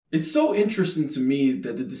It's so interesting to me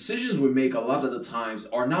that the decisions we make a lot of the times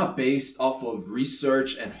are not based off of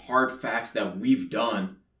research and hard facts that we've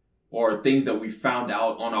done or things that we found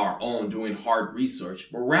out on our own doing hard research,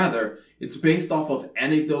 but rather it's based off of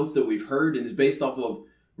anecdotes that we've heard and it's based off of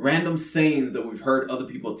random sayings that we've heard other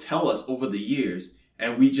people tell us over the years.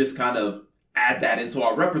 And we just kind of add that into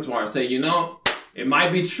our repertoire and say, it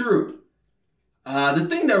might be true. The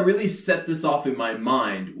thing that really set this off in my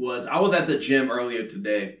mind was I was at the gym earlier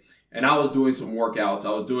today and I was doing some workouts.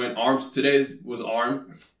 I was doing arms. Today's was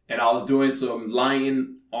arm, and I was doing some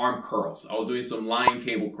lying arm curls. I was doing some lying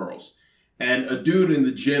cable curls. And a dude in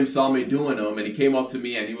the gym saw me doing them and he came up to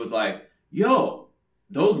me and he was like, yo,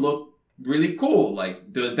 those look really cool.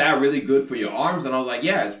 Like, does that really good for your arms? And I was like,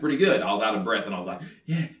 yeah, it's pretty good. I was out of breath and I was like,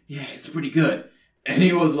 yeah, it's pretty good. And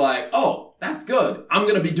he was like, oh, that's good. I'm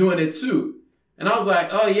going to be doing it too. And I was like,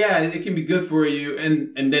 oh yeah, it can be good for you.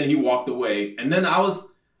 And then he walked away. And then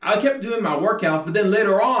I kept doing my workouts, but then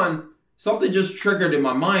later on, something just triggered in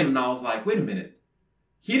my mind. And I was like, wait a minute.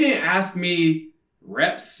 He didn't ask me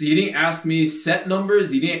reps. He didn't ask me set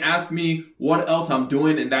numbers. He didn't ask me what else I'm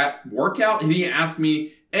doing in that workout. He didn't ask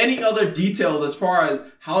me any other details as far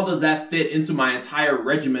as how does that fit into my entire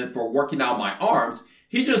regimen for working out my arms.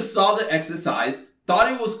 He just saw the exercise,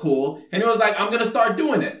 thought it was cool, and he was like, I'm going to start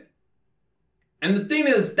doing it. And the thing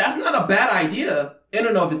is, that's not a bad idea in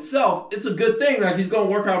and of itself. It's a good thing. Like, he's going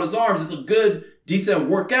to work out his arms. It's a good, decent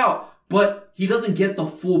workout, but he doesn't get the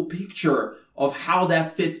full picture of how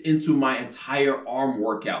that fits into my entire arm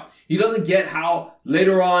workout. He doesn't get how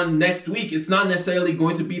later on next week, it's not necessarily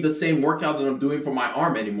going to be the same workout that I'm doing for my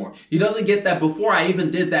arm anymore. He doesn't get that before I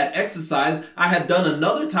even did that exercise, I had done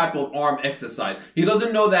another type of arm exercise. He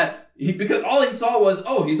doesn't know that because all he saw was,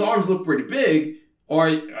 oh, his arms look pretty big. Or,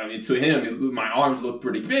 I mean, to him, my arms look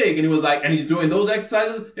pretty big. And he was like, and he's doing those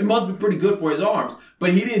exercises. It must be pretty good for his arms.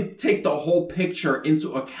 But he didn't take the whole picture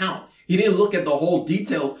into account. He didn't look at the whole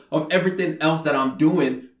details of everything else that I'm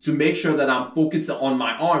doing to make sure that I'm focused on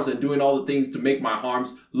my arms and doing all the things to make my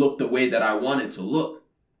arms look the way that I want it to look.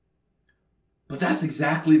 But that's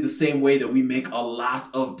exactly the same way that we make a lot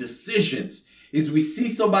of decisions. Is we see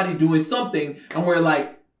somebody doing something and we're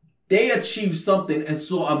like, they achieved something, and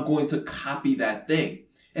so I'm going to copy that thing.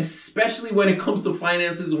 Especially when it comes to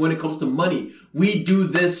finances and when it comes to money. We do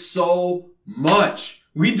this so much.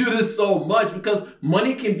 We do this so much because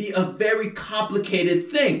money can be a very complicated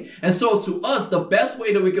thing. And so to us, the best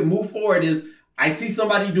way that we can move forward is, I see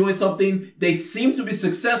somebody doing something, they seem to be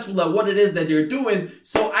successful at what it is that they're doing,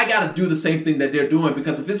 so I gotta do the same thing that they're doing,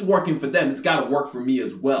 because if it's working for them, it's gotta work for me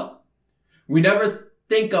as well. We never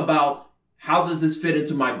think about, how does this fit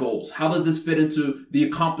into my goals? How does this fit into the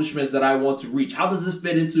accomplishments that I want to reach? How does this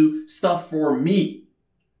fit into stuff for me?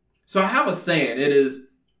 So I have a saying. It is,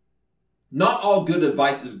 not all good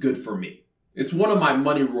advice is good for me. It's one of my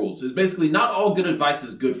money rules. It's basically not all good advice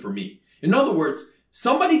is good for me. In other words,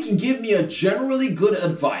 somebody can give me a generally good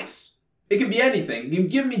advice. It can be anything. You can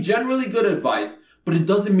give me generally good advice, but it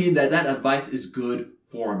doesn't mean that that advice is good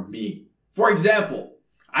for me. For example,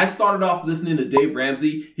 I started off listening to Dave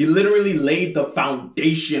Ramsey. He literally laid the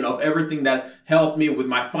foundation of everything that helped me with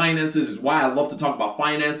my finances. Is why I love to talk about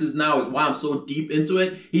finances now. Is why I'm so deep into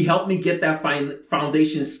it. He helped me get that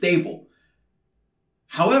foundation stable.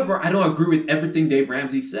 However, I don't agree with everything Dave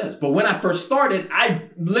Ramsey says. But when I first started,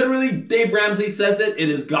 Dave Ramsey says it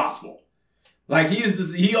is gospel. Like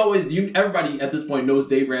everybody at this point knows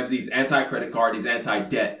Dave Ramsey's anti-credit card. He's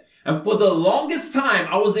anti-debt. And for the longest time,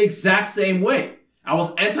 I was the exact same way. I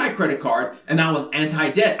was anti-credit card and I was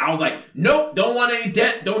anti-debt. I was like, nope, don't want any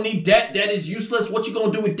debt. Don't need debt. Debt is useless. What you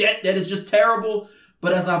gonna do with debt? Debt is just terrible.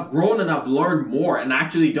 But as I've grown and I've learned more and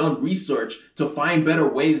actually done research to find better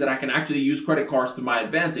ways that I can actually use credit cards to my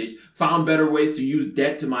advantage, found better ways to use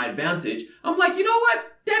debt to my advantage, I'm like, you know what?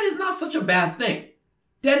 Debt is not such a bad thing.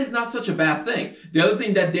 Debt is not such a bad thing. The other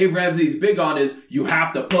thing that Dave Ramsey is big on is you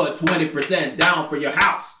have to put 20% down for your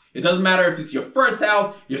house. It doesn't matter if it's your first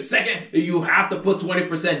house, your second, you have to put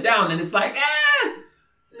 20% down. And it's like,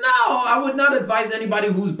 no, I would not advise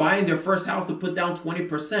anybody who's buying their first house to put down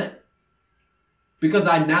 20%. Because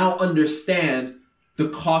I now understand the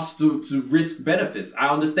cost to risk benefits. I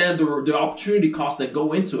understand the opportunity costs that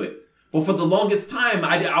go into it. But for the longest time,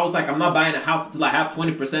 I was like, I'm not buying a house until I have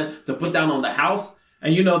 20% to put down on the house.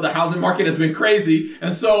 And you know, the housing market has been crazy.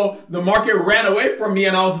 And so the market ran away from me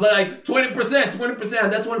and I was like, 20%.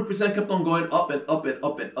 And that 20% kept on going up and up and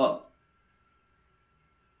up and up.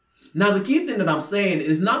 Now, the key thing that I'm saying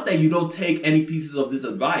is not that you don't take any pieces of this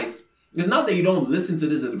advice. It's not that you don't listen to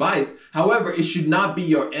this advice. However, it should not be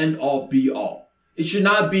your end all be all. It should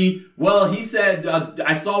not be, well, he said,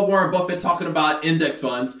 I saw Warren Buffett talking about index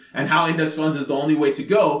funds and how index funds is the only way to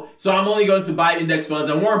go. So I'm only going to buy index funds.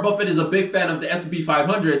 And Warren Buffett is a big fan of the S&P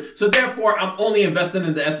 500. So therefore, I'm only investing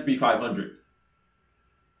in the S&P 500.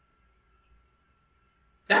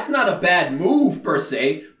 That's not a bad move per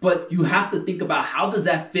se, but you have to think about how does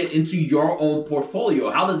that fit into your own portfolio?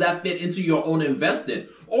 How does that fit into your own investing?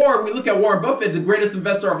 Or we look at Warren Buffett, the greatest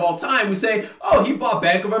investor of all time. We say, oh, he bought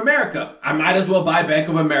Bank of America. I might as well buy Bank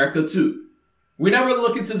of America too. We never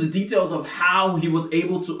look into the details of how he was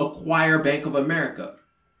able to acquire Bank of America.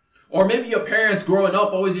 Or maybe your parents growing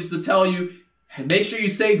up always used to tell you, make sure you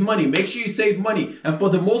save money. Make sure you save money. And for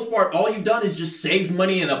the most part, all you've done is just saved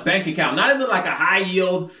money in a bank account. Not even like a high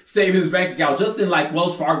yield savings bank account, just in like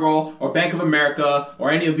Wells Fargo or Bank of America or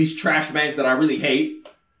any of these trash banks that I really hate.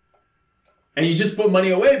 And you just put money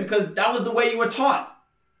away because that was the way you were taught.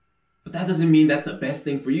 But that doesn't mean that's the best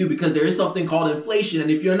thing for you, because there is something called inflation. And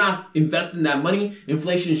if you're not investing that money,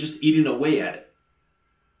 inflation is just eating away at it.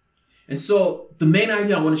 And so the main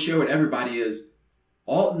idea I want to share with everybody is,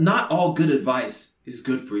 not all good advice is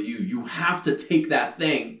good for you. You have to take that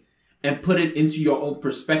thing and put it into your own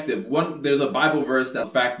perspective. There's a Bible verse that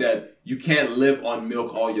the fact that you can't live on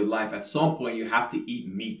milk all your life. At some point, you have to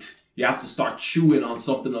eat meat. You have to start chewing on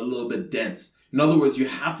something a little bit dense. In other words, you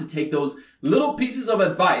have to take those little pieces of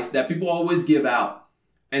advice that people always give out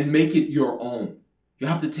and make it your own. You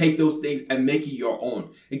have to take those things and make it your own.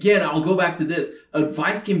 Again, I'll go back to this.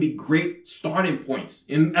 Advice can be great starting points.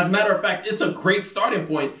 And as a matter of fact, it's a great starting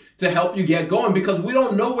point to help you get going, because we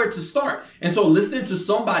don't know where to start. And so listening to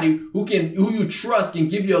somebody who you trust can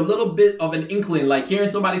give you a little bit of an inkling, like hearing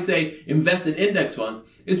somebody say, invest in index funds,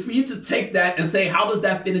 is for you to take that and say, how does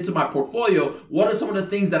that fit into my portfolio? What are some of the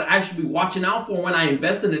things that I should be watching out for when I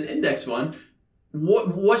invest in an index fund? What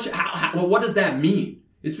does that mean?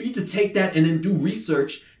 It's for you to take that and then do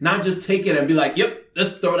research, not just take it and be like, yep,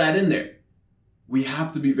 let's throw that in there. We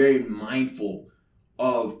have to be very mindful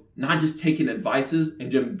of not just taking advices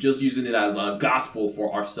and just using it as a gospel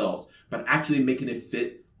for ourselves, but actually making it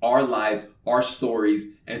fit our lives, our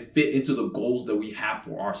stories, and fit into the goals that we have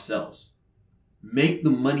for ourselves. Make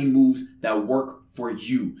the money moves that work for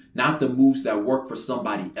you, not the moves that work for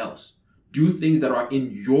somebody else. Do things that are in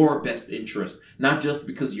your best interest, not just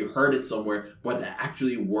because you heard it somewhere, but that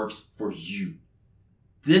actually works for you.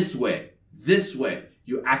 This way,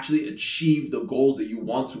 you actually achieve the goals that you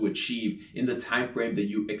want to achieve in the time frame that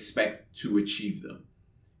you expect to achieve them.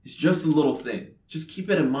 It's just a little thing. Just keep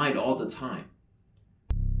it in mind all the time.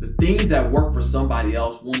 The things that work for somebody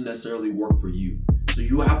else won't necessarily work for you. So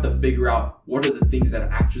you have to figure out, what are the things that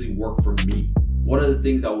actually work for me? What are the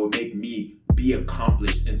things that will make me be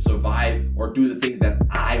accomplished and survive or do the things that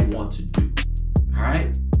I want to do? All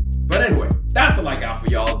right. But anyway, that's all I got for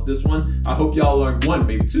y'all this one. I hope y'all learned one,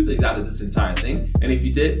 maybe two things out of this entire thing. And if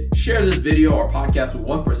you did, share this video or podcast with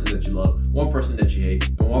one person that you love, one person that you hate,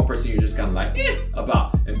 and one person you're just kind of like,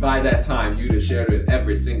 about. And by that time, you to share it with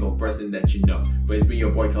every single person that you know. But it's been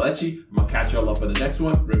your boy Kelechi. I'm going to catch y'all up on the next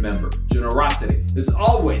one. Remember, generosity is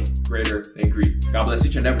always greater than greed. God bless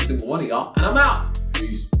each and every single one of y'all. And I'm out.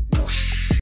 Peace.